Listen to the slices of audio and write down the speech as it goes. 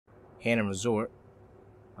Hannah Resort.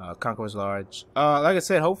 Conquest Lodge. Like I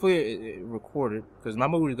said, hopefully it recorded, because my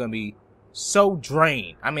mood is gonna be so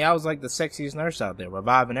drained. I mean, I was like the sexiest nurse out there,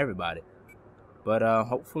 reviving everybody. But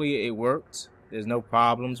hopefully it worked. There's no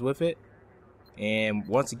problems with it. And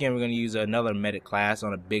once again, we're gonna use another medic class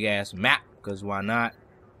on a big ass map, because why not?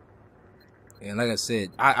 And like I said,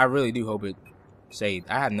 I really do hope it saved.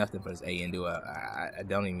 I have nothing for this AN duo. I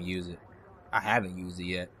don't even use it. I haven't used it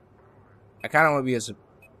yet. I kind of want to be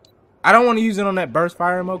I don't want to use it on that burst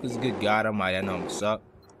fire mode, because good God almighty, I know I'm gonna suck.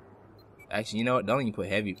 Actually, you know what? Don't even put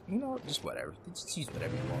heavy. You know what? Just whatever. Just use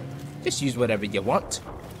whatever you want. Just use whatever you want.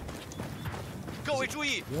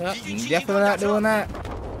 Yeah, definitely not doing that.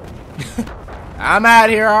 I'm out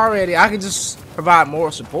here already. I can just provide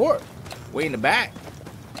more support. Way in the back.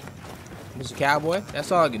 Mr. Cowboy.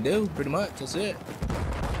 That's all I can do, pretty much. That's it.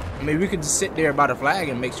 I mean, we could just sit there by the flag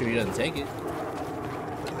and make sure he doesn't take it.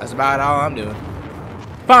 That's about all I'm doing.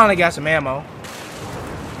 Finally got some ammo.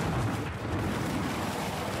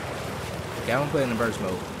 Okay, I'm gonna put it in the burst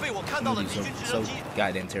mode. I'm gonna do so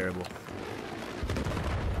goddamn terrible.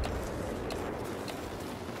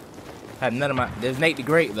 Have none of my. There's Nate the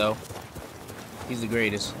Great though. He's the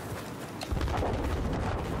greatest.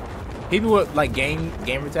 People with like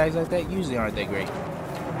gamer tags like that usually aren't that great,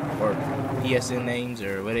 or PSN names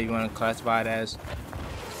or whatever you want to classify it as.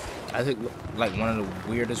 I think like one of the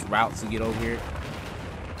weirdest routes to get over here.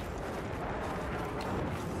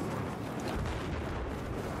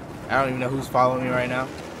 I don't even know who's following me right now.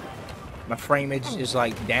 My frameage is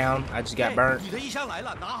like down. I just got burnt. It's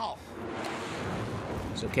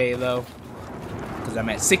okay though, because I'm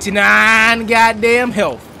at 69 goddamn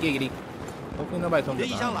health. Giggity. Hopefully nobody comes up.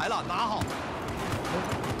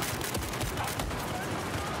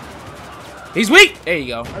 He's weak! There you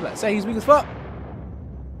go. I was about to say he's weak as fuck.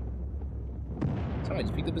 Somebody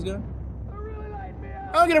just picked up his gun.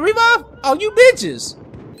 Oh, get a revive? Oh, you bitches!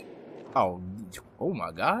 Oh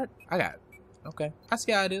my God. Okay. I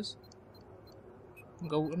see how it is.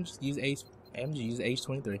 I'm just use H. I'm just use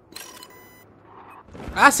H23.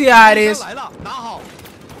 I see how it is.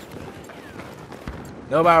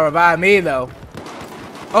 Nobody revive me though.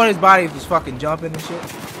 Oh, his body is just fucking jumping and shit.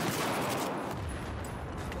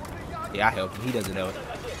 Yeah, I helped him. He doesn't know it.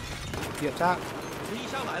 He up top.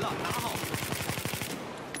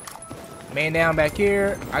 Man down back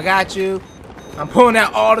here. I got you. I'm pulling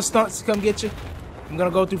out all the stunts to come get you. I'm gonna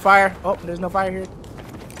go through fire. Oh, there's no fire here.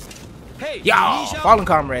 Y'all, fallen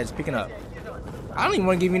comrades picking up. I don't even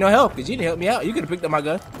want to give you no help because you didn't help me out. You could have picked up my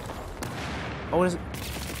gun. Oh, what is it?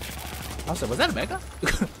 I said, was that a backup?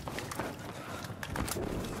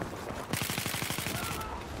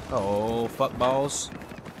 Oh, fuck balls.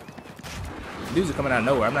 Dudes are coming out of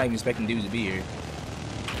nowhere. I'm not even expecting dudes to be here.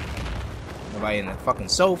 Nobody in the fucking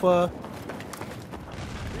sofa.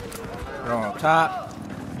 They're on top.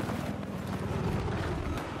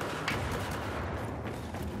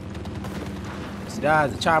 See,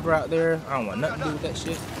 there's a chopper out there. I don't want nothing to do with that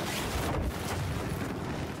shit.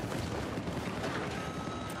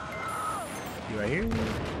 You right here.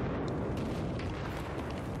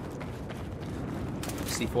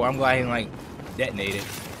 C4. I'm glad he didn't like detonate it.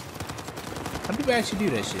 Some people actually do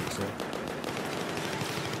that shit, so.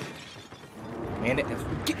 Man,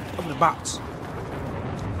 get over the box.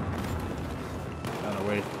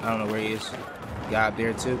 I don't know where he is. Guy up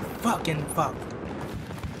there too. Fucking fuck.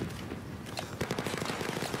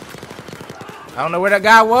 I don't know where that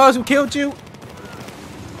guy was who killed you.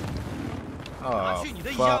 Oh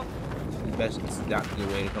fuck. That's not a good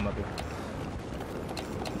way to come up here.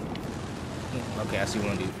 Okay, I see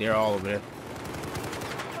one dude. They're all over there.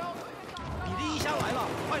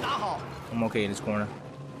 I'm okay in this corner.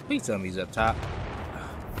 Please tell me he's up top.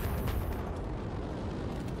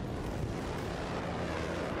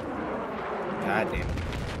 God damn.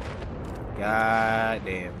 God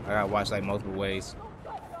damn. I gotta watch like multiple ways.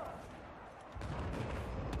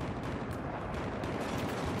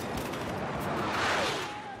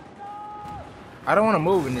 I don't want to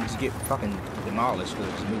move and then just get fucking demolished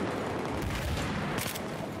because it's moving.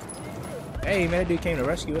 Hey man, that dude came to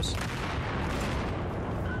rescue us.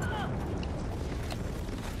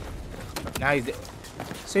 Now he's dead.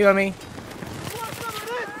 See what I mean?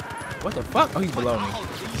 What the fuck? Oh, he's below me.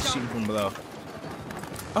 He's shooting from below.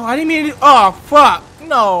 Oh, I didn't mean to. Oh, fuck.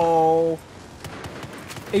 No.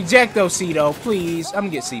 Ejecto Cedo, please. I'm gonna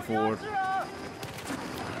get C4'd.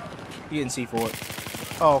 You getting C4'd.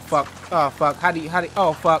 Oh, fuck. Oh, fuck. How do you,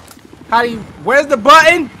 oh, fuck. Where's the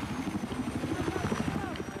button?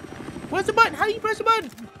 Where's the button? How do you press the button?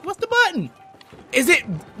 What's the button? Is it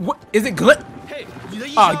glitch?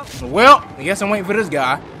 Oh, well, I guess I'm waiting for this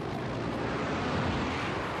guy.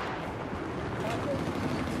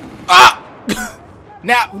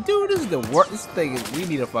 Now, dude, this is the worst. This thing is. We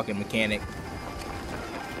need a fucking mechanic.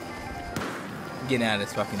 Getting out of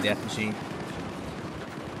this fucking death machine.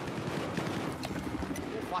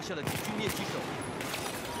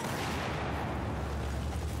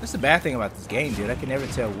 That's the bad thing about this game, dude. I can never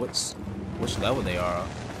tell which level they are on.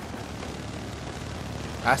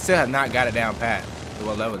 I still have not got it down pat to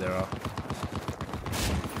what level they're on.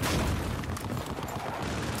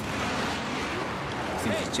 See,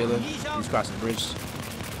 he's chilling. He's crossing the bridge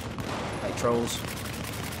like trolls.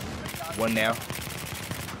 One down.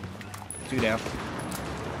 Two down.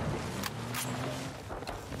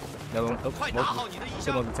 Another one. Oh,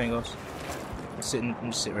 still on the tangos. I'm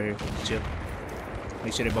just sit right here. Just chill.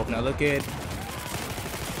 Make sure they both not looking.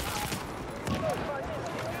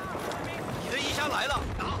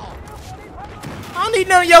 I don't need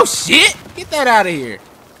none of your shit. Get that out of here.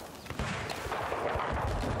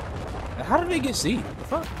 How did they get C? The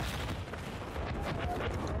fuck?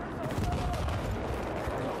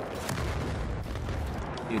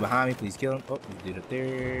 Dude behind me, please kill him. Oh, dude up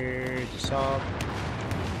there. Just saw.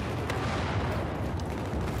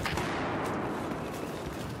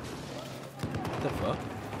 What the fuck?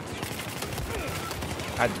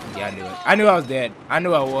 Yeah, I knew it. I knew I was dead. I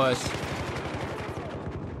knew I was.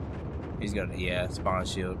 He's gonna, yeah, spawn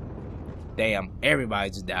shield. Damn,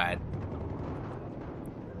 everybody just died.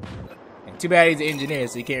 And too bad he's an engineer,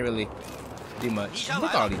 so he can't really do much.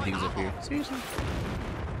 Look at all these dudes up here. Seriously?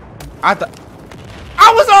 I thought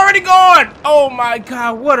I was already gone! Oh my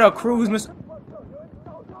god, what a cruise miss.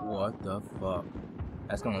 What the fuck?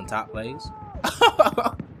 That's going on top plays.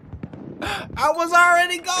 I was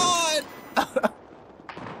already gone!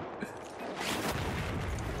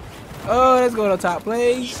 Oh, let's go to top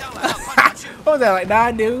plays. What was that, like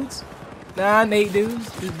 9 dudes? 8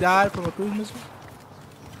 dudes just died from a cruise missile?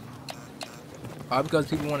 All because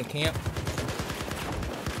people want to camp?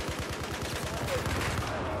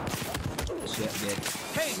 Shit, dead.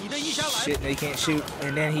 Shit, they can't shoot.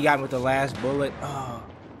 And then he got me with the last bullet. Oh.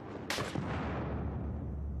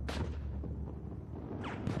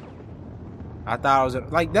 I thought I was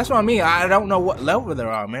like, that's what I mean. I don't know what level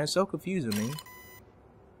they're on, man. It's so confusing to me.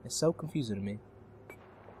 It's so confusing to me.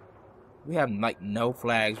 We have like no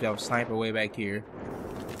flags. We have a sniper way back here.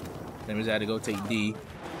 Then we just had to go take D.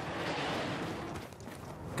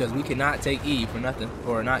 Because we cannot take E for nothing.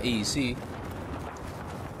 Or not E, C.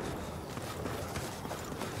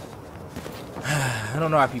 I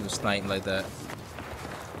don't know how people snipe like that.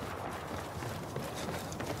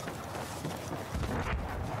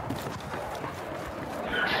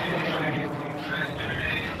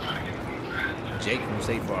 Jake from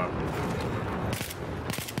State Farm.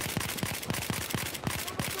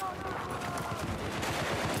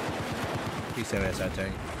 He's 7 minutes, I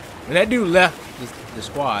think. And that dude left the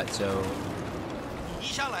squad, so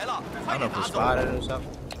I don't know if he spotted or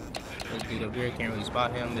something. This dude up here can't really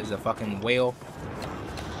spot him. There's a fucking whale.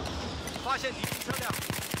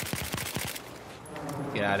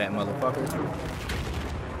 Get out of that motherfucker.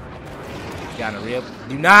 Got a rib.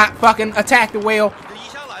 Do not fucking attack the whale.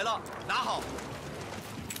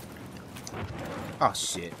 Oh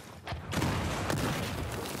shit.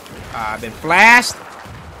 I've been flashed.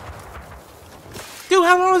 Dude,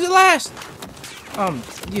 how long does it last?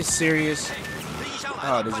 You serious?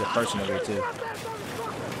 Oh, there's a person over here too.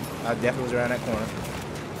 I definitely was around that corner.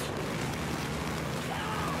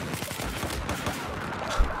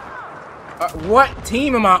 What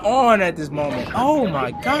team am I on at this moment? Oh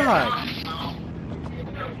my god.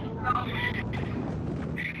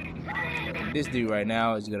 This dude right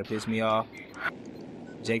now is gonna piss me off.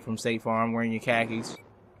 Jake from State Farm wearing your khakis.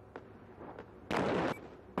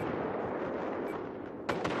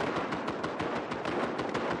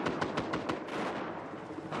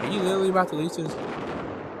 Are you literally about to lose this?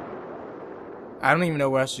 I don't even know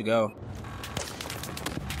where I should go.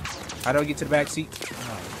 How do I get to the back seat?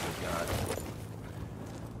 Oh my god.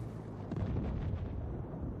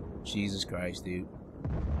 Jesus Christ, dude.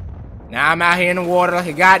 Now I'm out here in the water like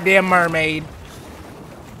a goddamn mermaid.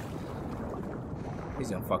 He's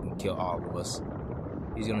gonna fucking kill all of us.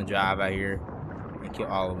 He's gonna drive out here and kill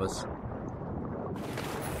all of us.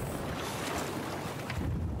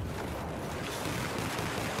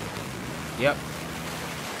 Yep.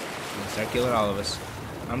 He's gonna start killing all of us.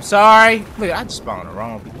 I'm sorry. Look, I just spawned the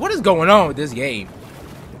wrong people. What is going on with this game?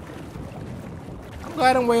 I'm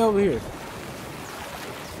glad I'm way over here.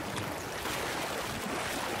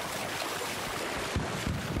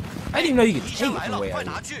 I didn't even know you could take it from way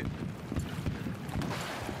out here.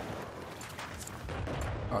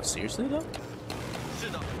 Oh, seriously though?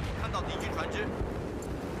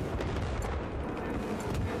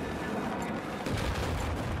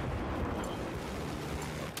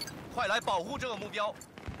 快来保护这个目标。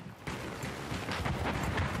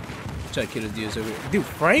 Try to kill this dude over here. Dude,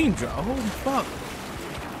 frame drop. Holy fuck.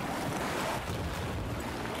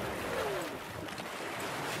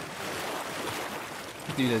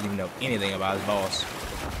 This dude doesn't even know anything about his boss.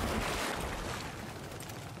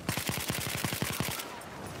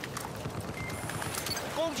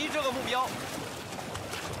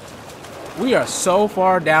 We are so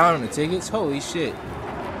far down on the tickets. Holy shit.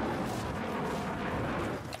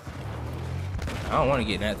 I don't want to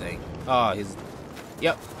get in that thing. Oh, his...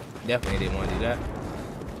 Yep. Definitely didn't want to do that.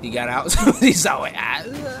 He got out. He saw it. I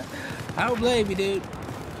don't blame you, dude.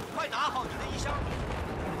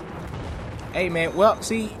 Hey, man. Well,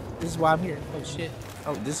 see, this is why I'm here. Oh, shit.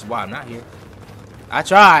 Oh, this is why I'm not here. I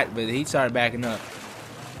tried, but he started backing up.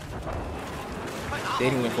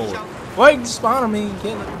 Then he went forward. Boy, just spawn on me and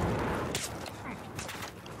kill him.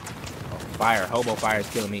 Oh, fire. Hobo fire is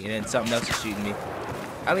killing me. And then something else is shooting me.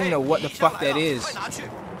 I don't even know what the fuck that is.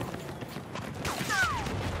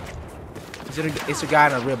 It's a guy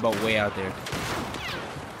in a rib boat way out there.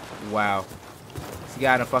 Wow. It's a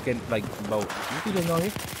guy in a fucking, like, boat. You didn't know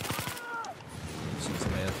here? Shoot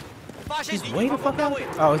somebody else. He's way the fuck out there?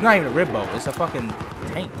 Oh, it's not even a rib boat. It's a fucking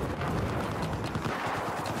tank.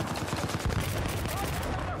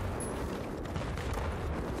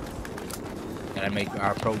 Gotta make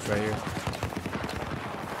our approach right here.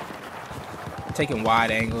 I'm taking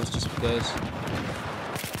wide angles just because.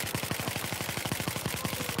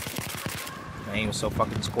 My aim was so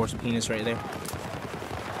fucking scorched penis right there.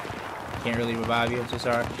 Can't really revive you, I'm so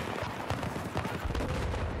sorry. I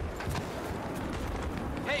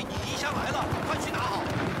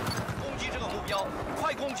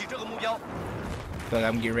feel like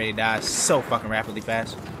I'm getting ready to die so fucking rapidly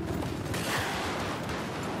fast.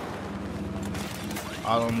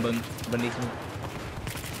 All of them beneath me.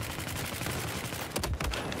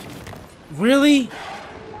 Really?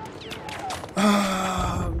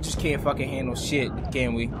 Just can't fucking handle shit,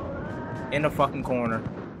 can we? In the fucking corner.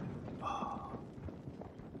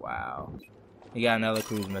 Wow. He got another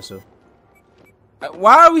cruise missile.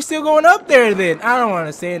 Why are we still going up there then? I don't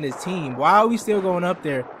understand this team. Why are we still going up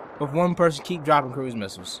there if one person keep dropping cruise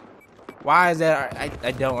missiles? Why is that?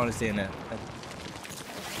 I don't understand that.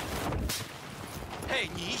 Hey,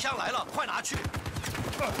 你一箱来了，快拿去！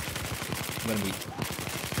 I'm gonna be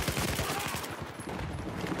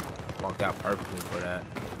walked out perfectly for that.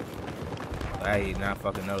 I did not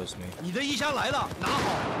fucking notice me. 你的一箱来了，拿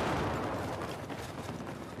好。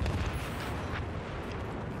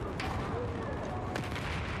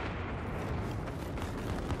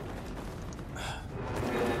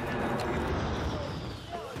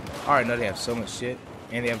 I already know they have so much shit,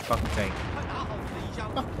 and they have a fucking tank.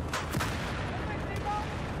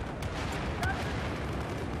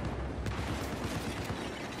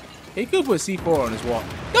 He could put C4 on his wall.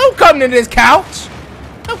 Don't come to this couch!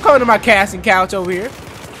 Don't come to my casting couch over here.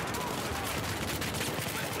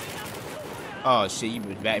 Oh shit, you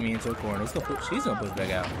back me into a corner. He's gonna push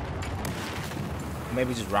back out.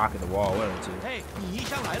 Maybe just rocking the wall, one or two. Hey, 你一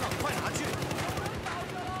箱来了，快拿去！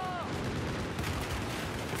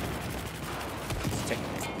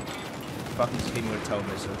 Fucking just hit me with a tow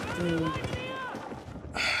missile.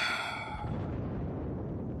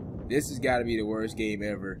 This has got to be the worst game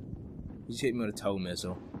ever. He just hit me with a tow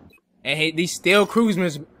missile. And these still cruise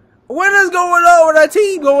missiles. What is going on with our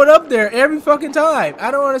team going up there every fucking time?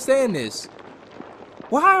 I don't understand this.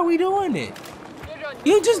 Why are we doing it?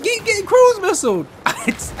 You just keep getting cruise missiled.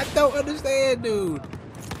 I don't understand, dude.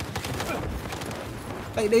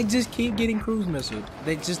 Like, they just keep getting cruise missiled.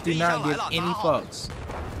 They just do not give any fucks.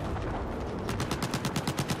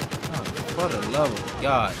 For the love of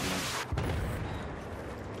God.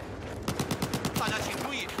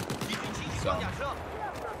 So.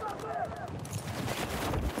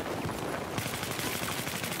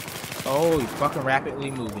 Oh, he's fucking rapidly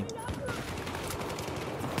moving.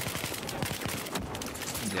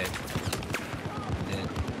 I'm dead. I'm dead.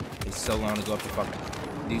 It's so long to go up the fucking.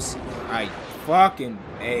 These. I fucking.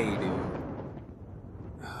 Hey, dude.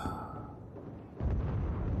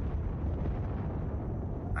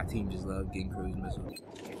 My team just love getting cruise missiles.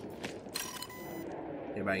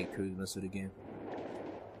 Everybody get cruise missile again.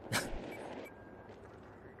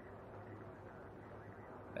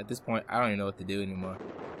 At this point, I don't even know what to do anymore.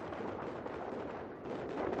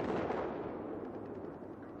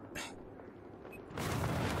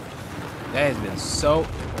 That has been so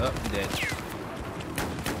dead.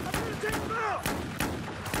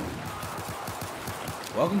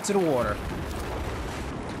 Welcome to the water.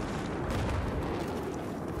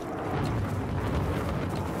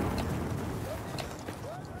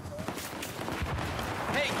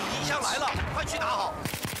 枪来了，快去拿好。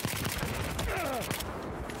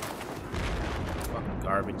 Fucking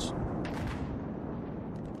garbage.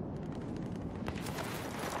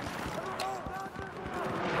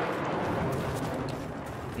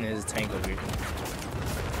 And there's a tank over here.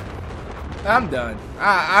 I'm done.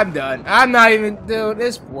 I'm done. I'm not even, dude.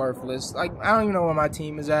 It's worthless. Like, I don't even know where my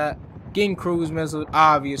team is at. Getting cruise missiles,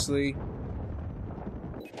 obviously.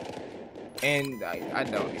 And I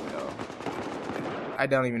don't even know. I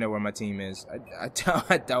don't even know where my team is. I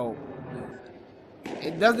don't.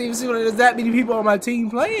 It doesn't even seem like there's that many people on my team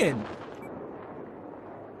playing.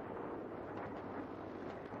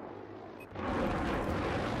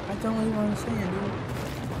 I don't even understand, dude.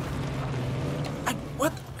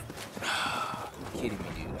 What? You're kidding me,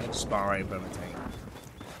 dude. I just spawned right in front of my tank.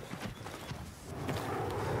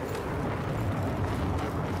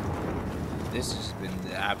 This has been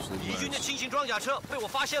the absolute 敌军的 worst. 轻型装甲车被我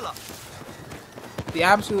发现了。 The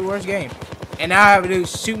absolute worst game. And now I have to do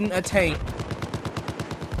shooting a tank.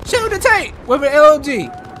 Shoot a tank with an LMG.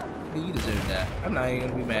 You deserve that. I'm not even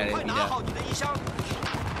gonna be mad 快 at you. 拿好你的衣箱。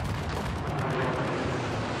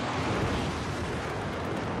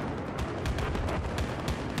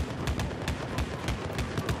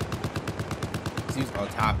 He was on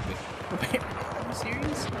top of it. Are you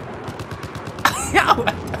serious?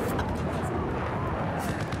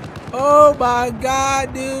 Oh my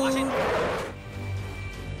god, dude.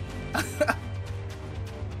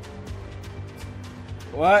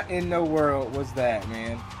 What in the world was that,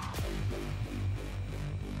 man?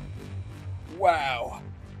 Wow.